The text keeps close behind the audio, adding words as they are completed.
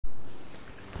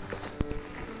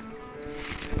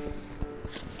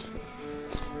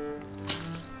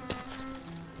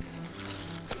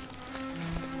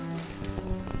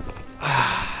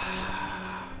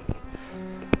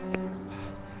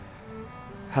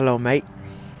Hello, mate.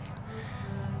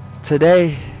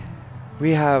 Today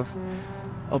we have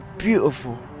a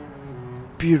beautiful,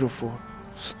 beautiful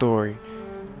story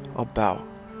about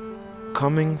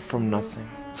coming from nothing.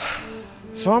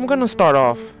 So I'm gonna start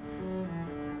off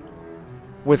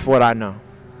with what I know.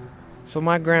 So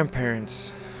my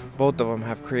grandparents, both of them,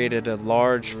 have created a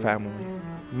large family.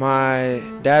 My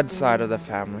dad's side of the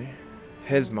family,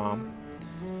 his mom,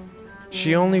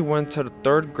 she only went to the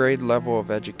 3rd grade level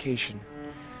of education.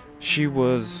 She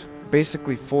was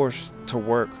basically forced to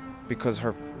work because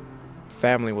her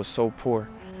family was so poor.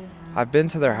 I've been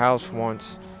to their house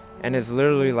once, and it's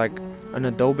literally like an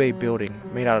adobe building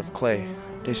made out of clay.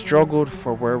 They struggled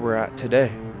for where we're at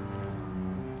today.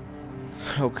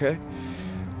 Okay?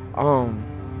 And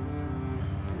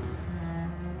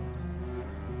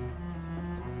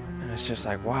it's just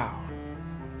like, wow.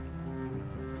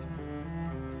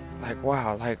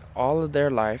 Like all of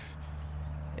their life,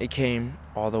 it came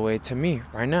all the way to me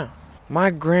right now.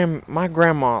 My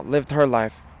grandma lived her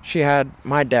life. She had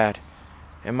my dad,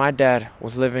 and my dad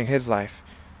was living his life.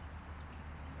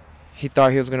 He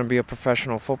thought he was going to be a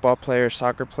professional football player,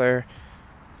 soccer player,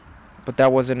 but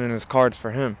that wasn't in his cards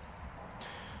for him.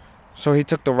 So he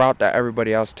took the route that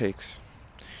everybody else takes.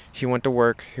 He went to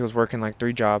work. He was working like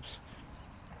 3 jobs.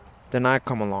 Then I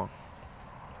come along.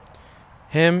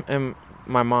 Him and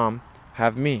my mom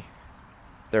have me,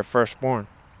 their firstborn.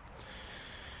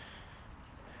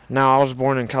 Now, I was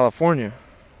born in California,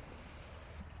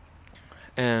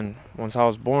 and once I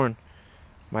was born,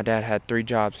 my dad had 3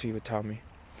 jobs, he would tell me,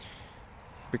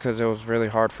 because it was really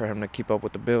hard for him to keep up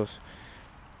with the bills.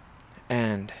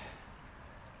 And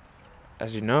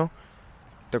as you know,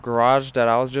 the garage that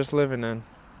I was just living in,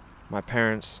 my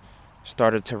parents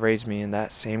started to raise me in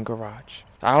that same garage.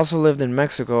 I also lived in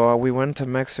Mexico. We went to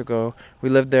Mexico. We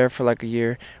lived there for like a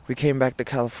year. We came back to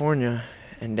California,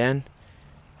 and then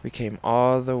we came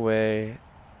all the way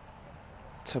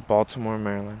to Baltimore,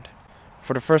 Maryland.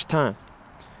 For the first time,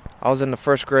 I was in the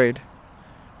 1st grade,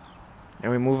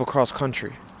 and we moved across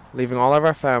country, leaving all of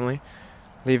our family,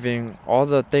 leaving all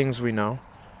the things we know.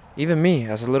 Even me,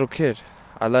 as a little kid,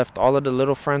 I left all of the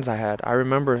little friends I had. I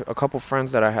remember a couple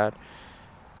friends that I had.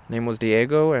 Name was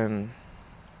Diego and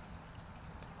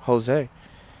Jose.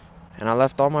 And I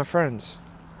left all my friends,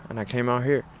 and I came out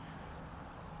here.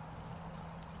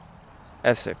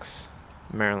 Essex,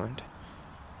 Maryland.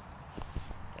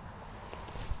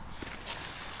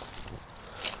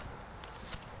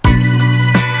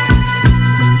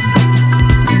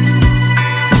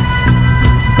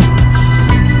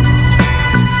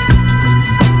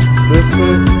 This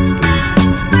is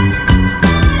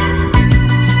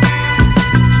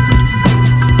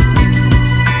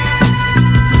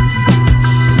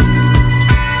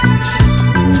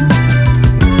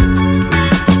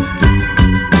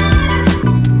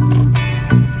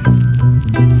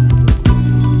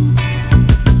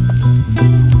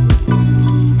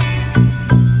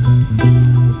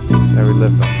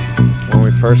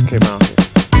first came out here.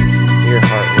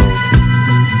 Earhart Road,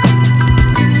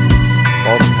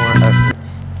 Baltimore, Essex.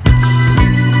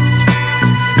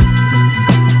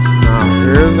 Now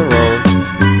here's the road.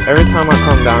 Every time I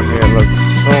come down here, it looks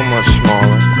so much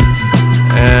smaller.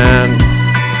 And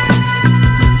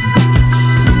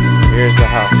here's the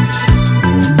house.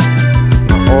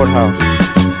 My old house.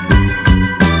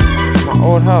 My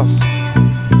old house.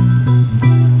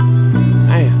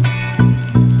 Man.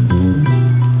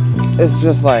 It's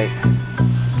just like,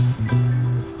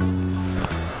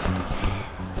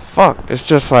 fuck, it's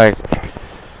just like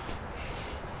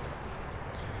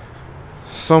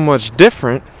so much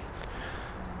different.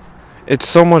 It's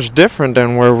so much different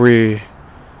than where we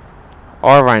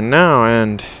are right now,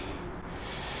 and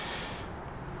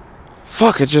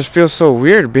fuck, it just feels so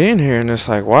weird being here, and it's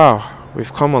like, wow,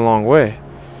 we've come a long way.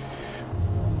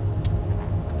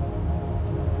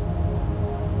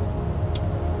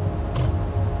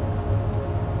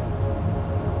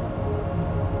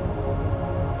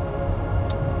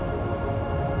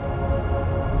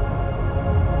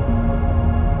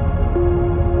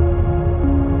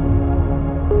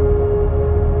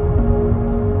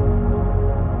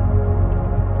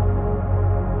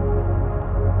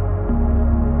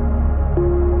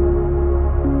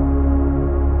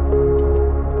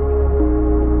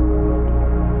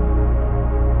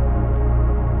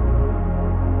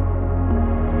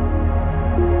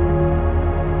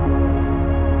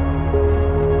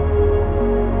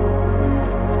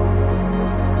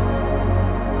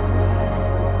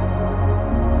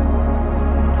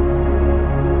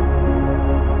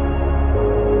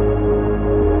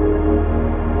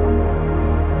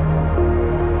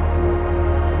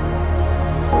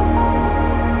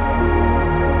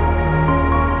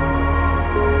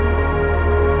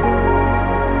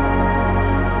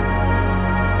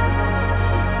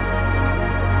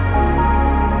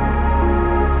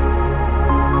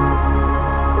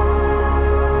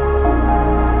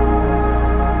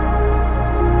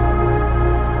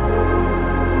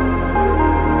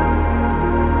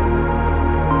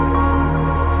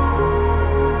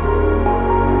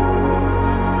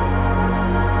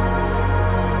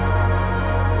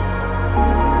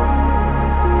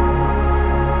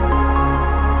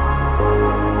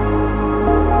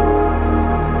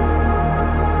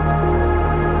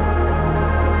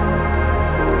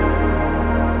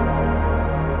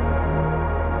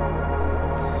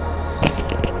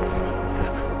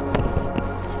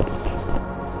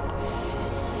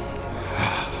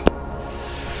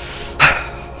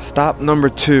 Stop number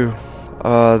 2.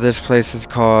 This place is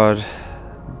called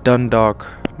Dundalk,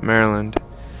 Maryland.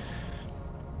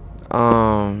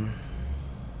 Yeah,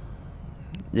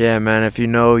 man, if you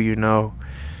know, you know.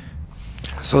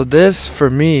 So this, for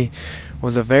me,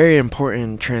 was a very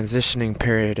important transitioning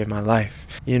period in my life.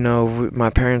 You know, my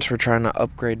parents were trying to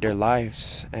upgrade their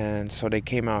lives, and so they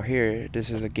came out here. This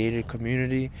is a gated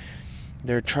community.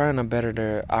 They're trying to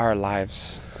better our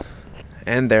lives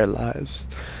and their lives.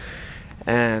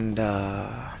 And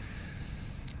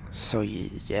so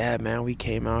yeah, man, we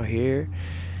came out here,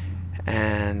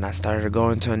 and I started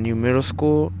going to a new middle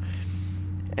school,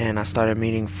 and I started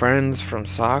meeting friends from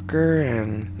soccer,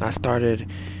 and I started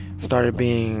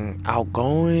being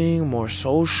outgoing, more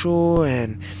social,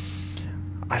 and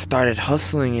I started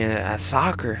hustling at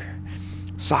soccer.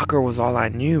 Soccer was all I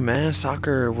knew, man.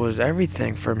 Soccer was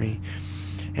everything for me.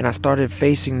 And I started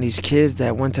facing these kids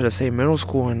that went to the same middle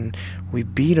school, and we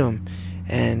beat them.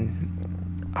 And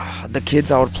the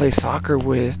kids I would play soccer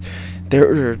with, they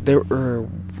were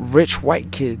rich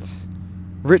white kids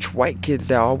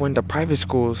that all went to private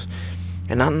schools.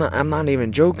 And I'm not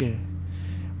even joking.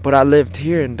 But I lived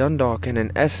here in Dundalk and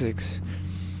in Essex.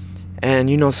 And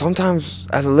you know, sometimes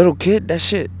as a little kid, that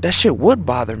shit would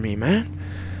bother me, man.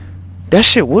 That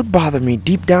shit would bother me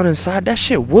deep down inside. That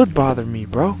shit would bother me,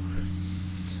 bro.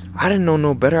 I didn't know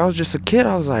no better. I was just a kid.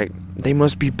 I was like, they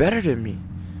must be better than me.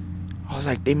 I was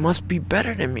like, they must be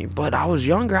better than me. But I was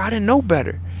younger. I didn't know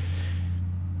better.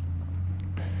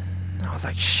 I was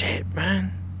like, shit,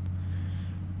 man.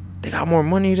 They got more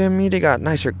money than me. They got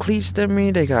nicer cleats than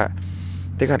me. They got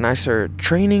nicer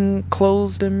training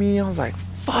clothes than me. I was like,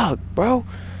 fuck, bro.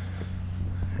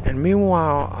 And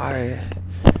meanwhile, I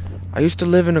used to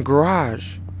live in a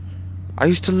garage. I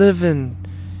used to live in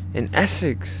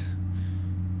Essex.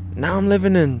 Now I'm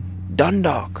living in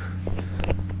Dundalk.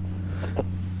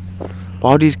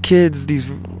 All these kids, these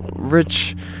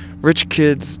rich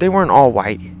kids, they weren't all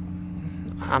white.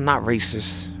 I'm not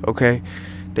racist, okay?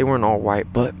 They weren't all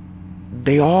white, but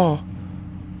they all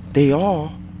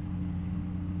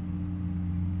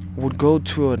would go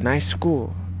to a nice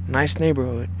school, nice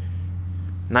neighborhood,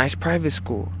 nice private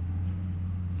school.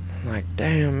 I'm like,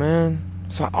 damn, man.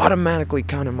 So I automatically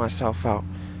counted myself out.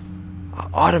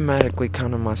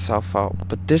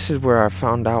 But this is where I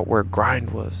found out where grind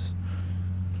was.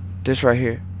 This right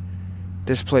here.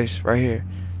 This place right here.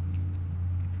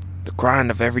 The grind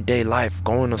of everyday life.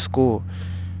 Going to school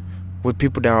with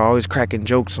people that are always cracking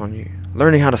jokes on you.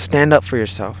 Learning how to stand up for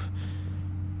yourself.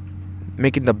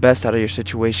 Making the best out of your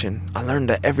situation. I learned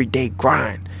the everyday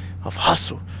grind of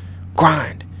hustle,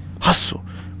 grind, hustle,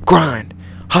 grind,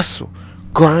 hustle,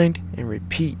 grind, and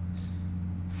repeat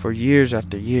for years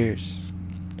after years.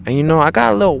 And you know, I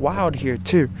got a little wild here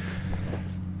too.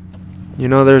 You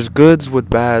know, there's goods with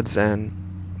bads, and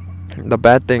the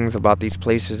bad things about these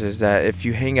places is that if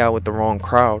you hang out with the wrong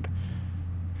crowd,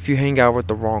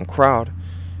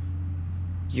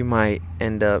 you might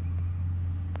end up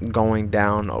going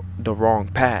down the wrong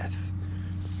path.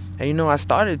 And you know, I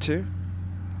started to.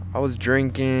 I was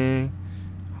drinking,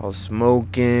 I was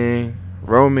smoking,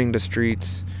 roaming the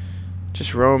streets,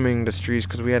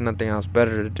 because we had nothing else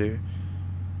better to do.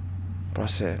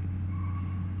 But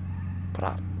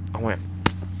I went.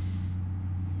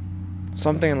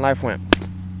 Something in life went,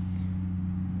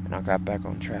 and I got back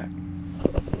on track.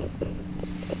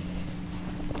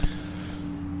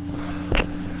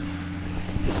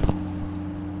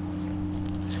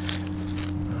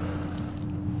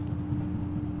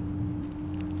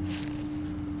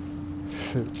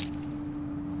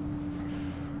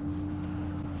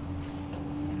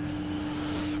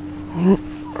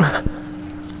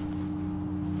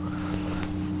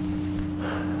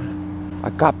 I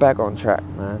got back on track,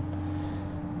 man.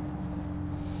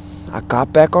 I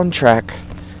got back on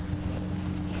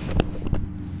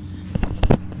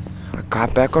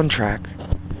track,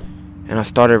 and I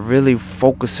started really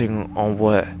focusing on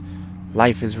what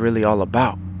life is really all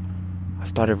about. I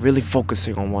started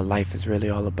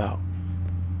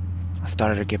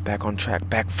to get back on track,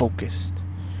 back focused.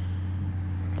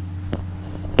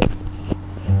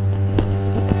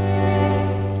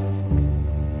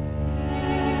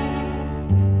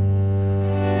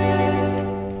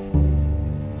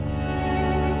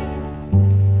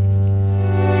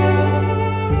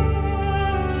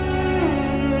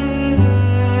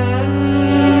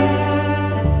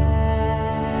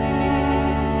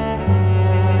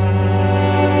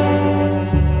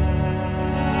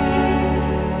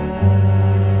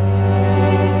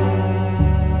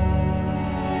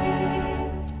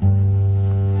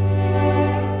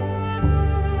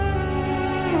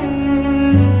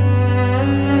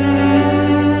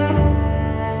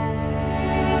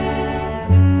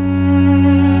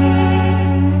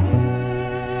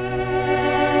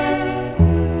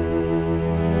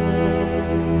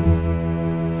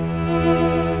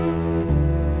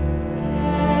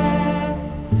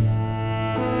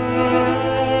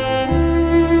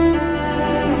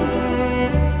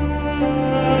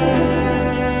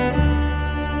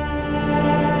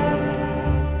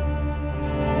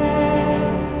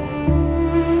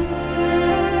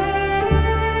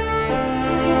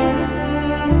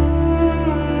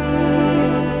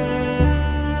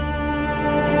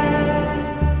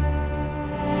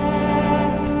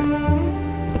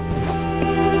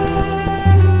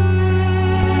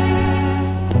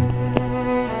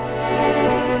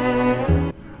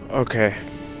 Okay.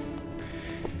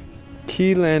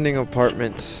 Key Landing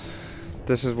Apartments.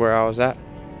 This is where I was at.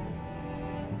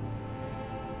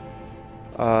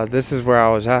 This is where I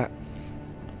was at.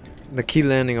 The Key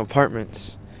Landing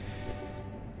Apartments.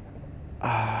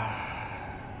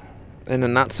 In a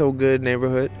not so good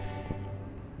neighborhood.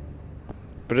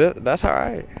 But that's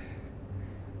alright.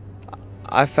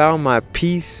 I found my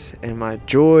peace and my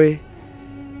joy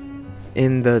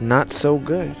in the not so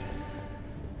good.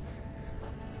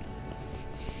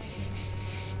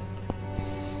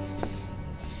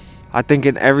 I think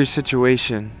in every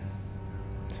situation,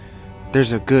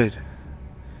 there's a good.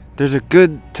 There's a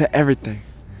good to everything.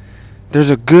 There's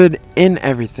a good in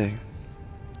everything.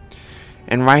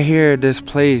 And right here, this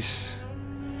place,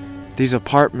 these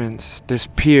apartments, this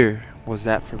pier was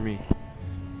that for me.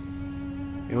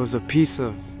 It was a piece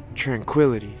of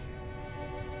tranquility.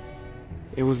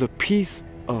 It was a piece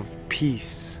of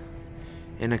peace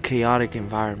in a chaotic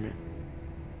environment.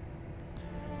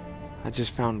 I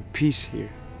just found peace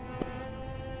here.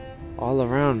 All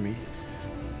around me.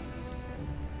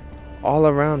 All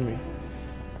around me.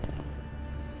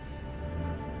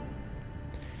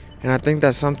 And I think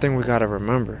that's something we gotta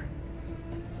remember.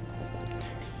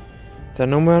 That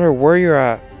no matter where you're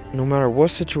at, no matter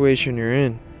what situation you're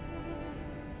in,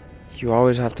 you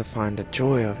always have to find the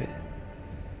joy of it.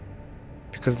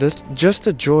 Because this, just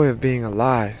the joy of being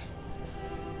alive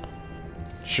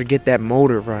should get that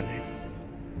motor running.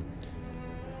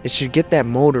 It should get that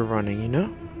motor running, you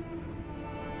know?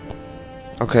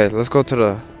 Okay, let's go to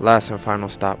the last and final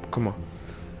stop. Come on.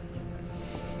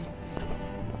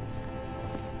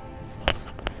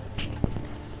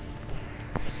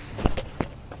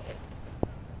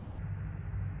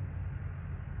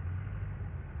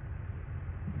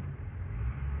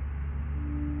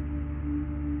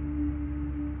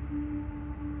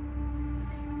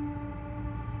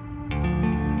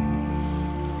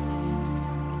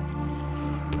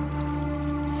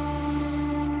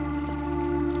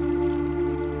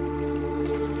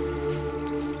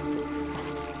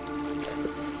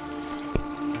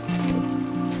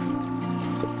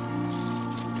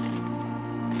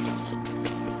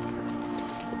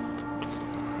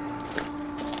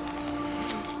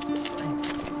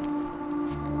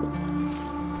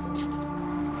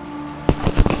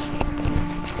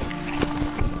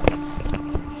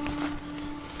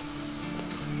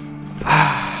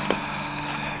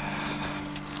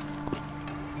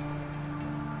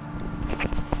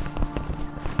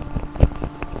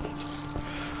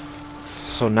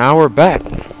 So now we're back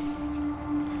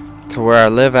to where I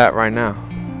live at right now.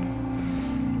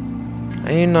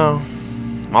 And you know,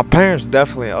 my parents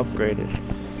definitely upgraded.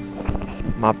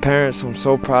 My parents, I'm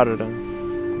so proud of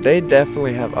them. They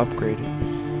definitely have upgraded.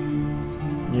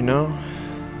 You know?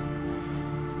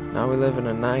 Now we live in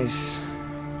a nice,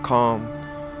 calm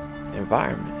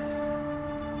environment.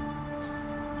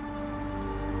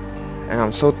 And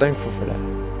I'm so thankful for that.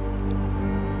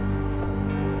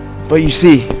 But you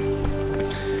see,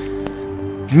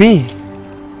 me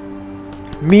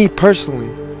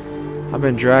personally, I've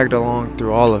been dragged along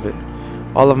through all of it.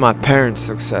 All of my parents'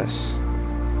 success.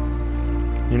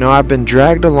 You know, I've been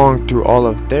dragged along through all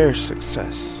of their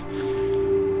success.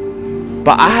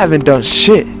 But I haven't done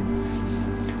shit.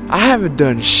 I haven't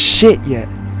done shit yet.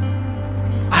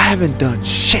 I haven't done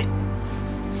shit.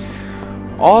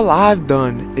 All I've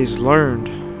done is learned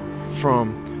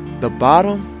from the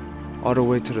bottom all the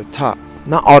way to the top.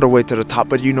 Not all the way to the top,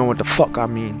 but you know what the fuck I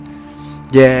mean.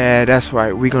 Yeah, that's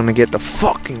right. We gonna get the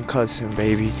fucking cussing,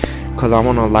 baby. Cause I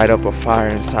wanna light up a fire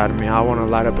inside of me. I wanna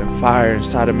light up a fire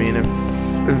inside of me, and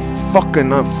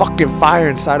fucking fire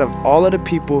inside of all of the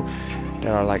people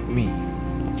that are like me.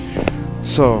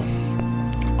 So,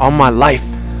 all my life,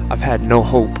 I've had no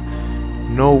hope.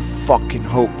 No fucking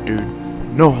hope, dude.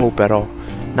 No hope at all.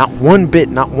 Not one bit,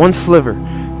 not one sliver.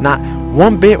 Not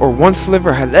one bit or one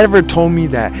sliver has ever told me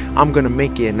that I'm gonna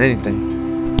make it in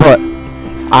anything. But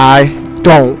I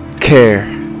don't care.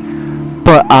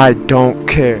 But I don't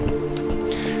care.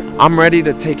 I'm ready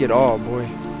to take it all, boy.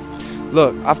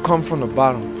 Look, I've come from the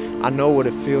bottom. I know what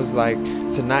it feels like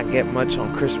to not get much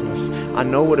on Christmas. I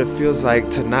know what it feels like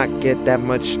to not get that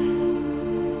much.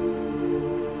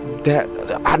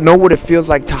 I know what it feels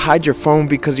like to hide your phone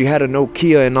because you had a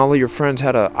Nokia and all of your friends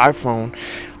had an iPhone.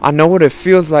 I know what it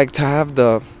feels like to have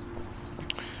the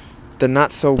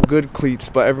not so good cleats,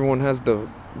 but everyone has the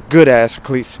good ass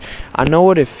cleats. I know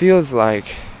what it feels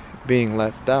like being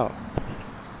left out.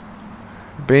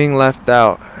 Being left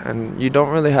out, and you don't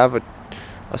really have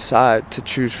a side to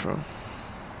choose from.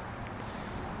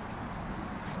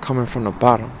 Coming from the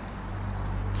bottom.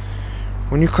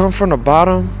 When you come from the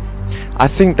bottom, I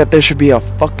think that there should be a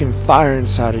fucking fire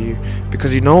inside of you,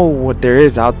 because you know what there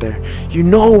is out there. You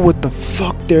know what the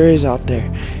fuck there is out there.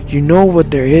 You know what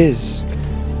there is.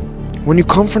 When you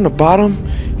come from the bottom,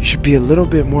 you should be a little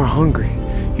bit more hungry.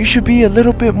 You should be a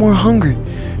little bit more hungry,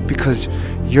 because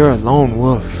you're a lone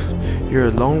wolf. You're a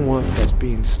lone wolf that's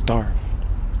being starved.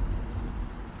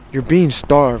 You're being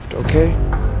starved, okay?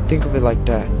 Think of it like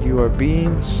that. You are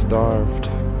being starved.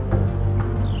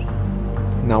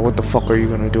 Now what the fuck are you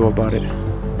gonna do about it?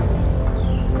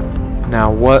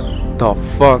 Now what the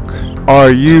fuck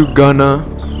are you gonna...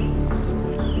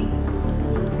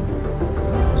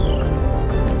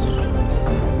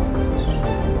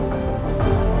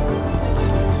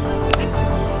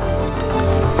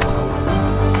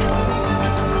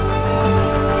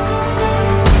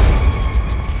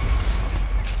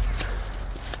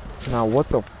 Now what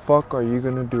the fuck are you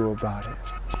gonna do about it?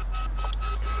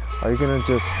 Are you gonna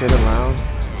just sit around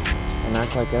and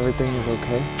act like everything is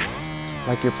okay?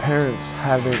 Like your parents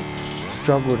haven't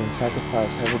struggled and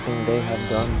sacrificed everything they have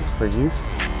done for you?